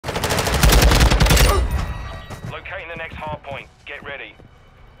hard point. Get ready.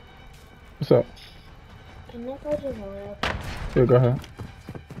 What's up? Can I go to the lab? Yeah, go ahead.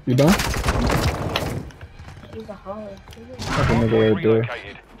 You done? He's a hole. That's a Hard nigga point right there.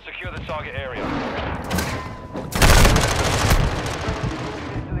 relocated. Secure the target area.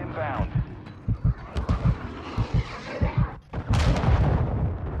 Missile inbound.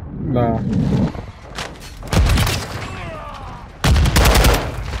 Nah.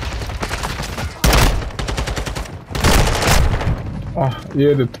 Ah,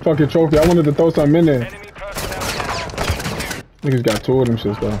 yeah, the fucking trophy. I wanted to throw something in there. Enemy personnel in the hard point. Niggas got two of them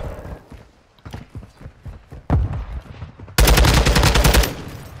shits though.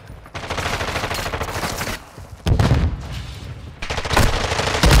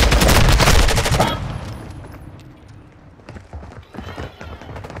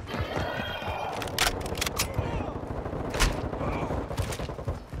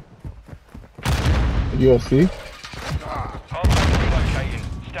 UFC? Hard point relocating.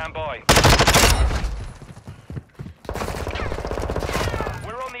 Stand by.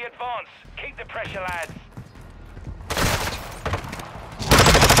 We're on the advance. Keep the pressure, lads.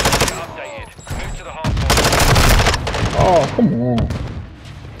 Updated. Move to the hard point. Oh, come on.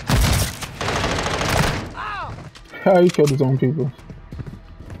 How he killed his own people?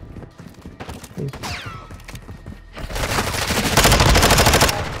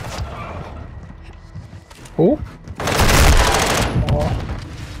 Who?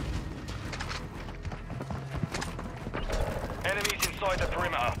 Enemies inside the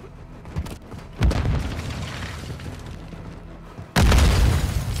perimeter.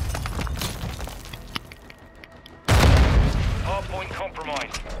 Hard point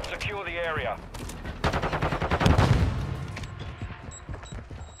compromised. Secure the area.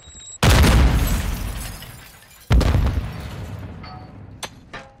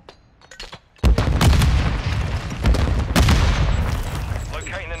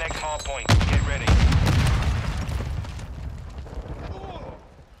 Locating the next hard point. Get ready.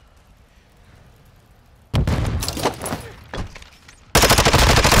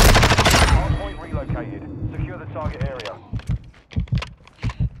 Hard point relocated. Secure the target area.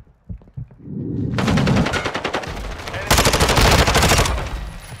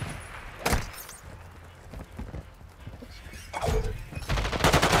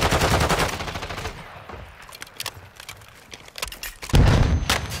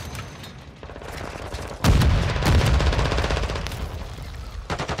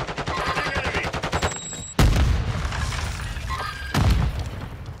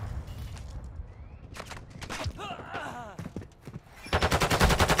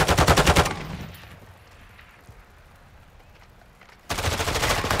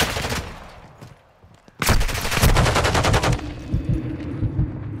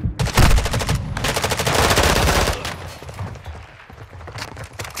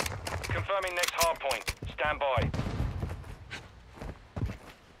 Confirming next hard point. Stand by.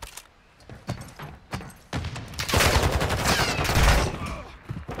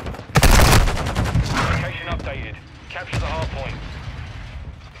 Location updated. Capture the hard point.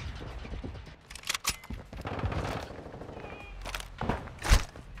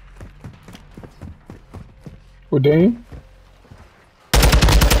 With Dane?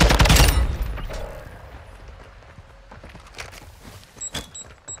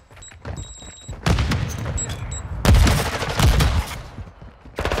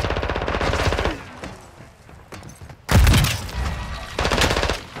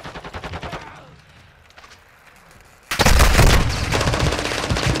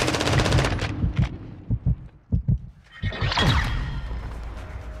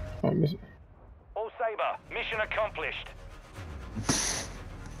 Oh, miss it. All Saber, mission accomplished.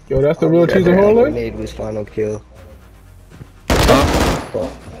 Yo, that's the real cheese and roller? Grenade was final kill.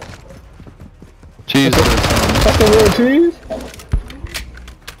 Jesus. That's the real cheese?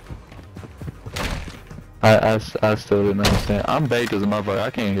 I still didn't understand. I'm baked as a motherfucker.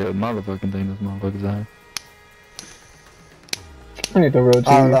 I can't hear a motherfucking thing this motherfucker's saying. I ain't the real cheese.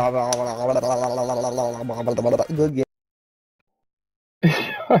 Good game.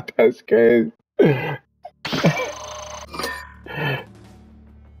 That's crazy.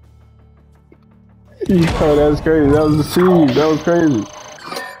 Yo, that's crazy. That was the seed. That was crazy.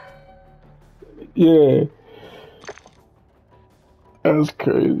 Yeah. That's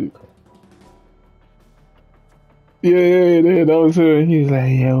crazy. Yeah, that was him. He was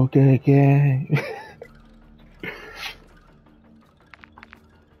like, yo, good game.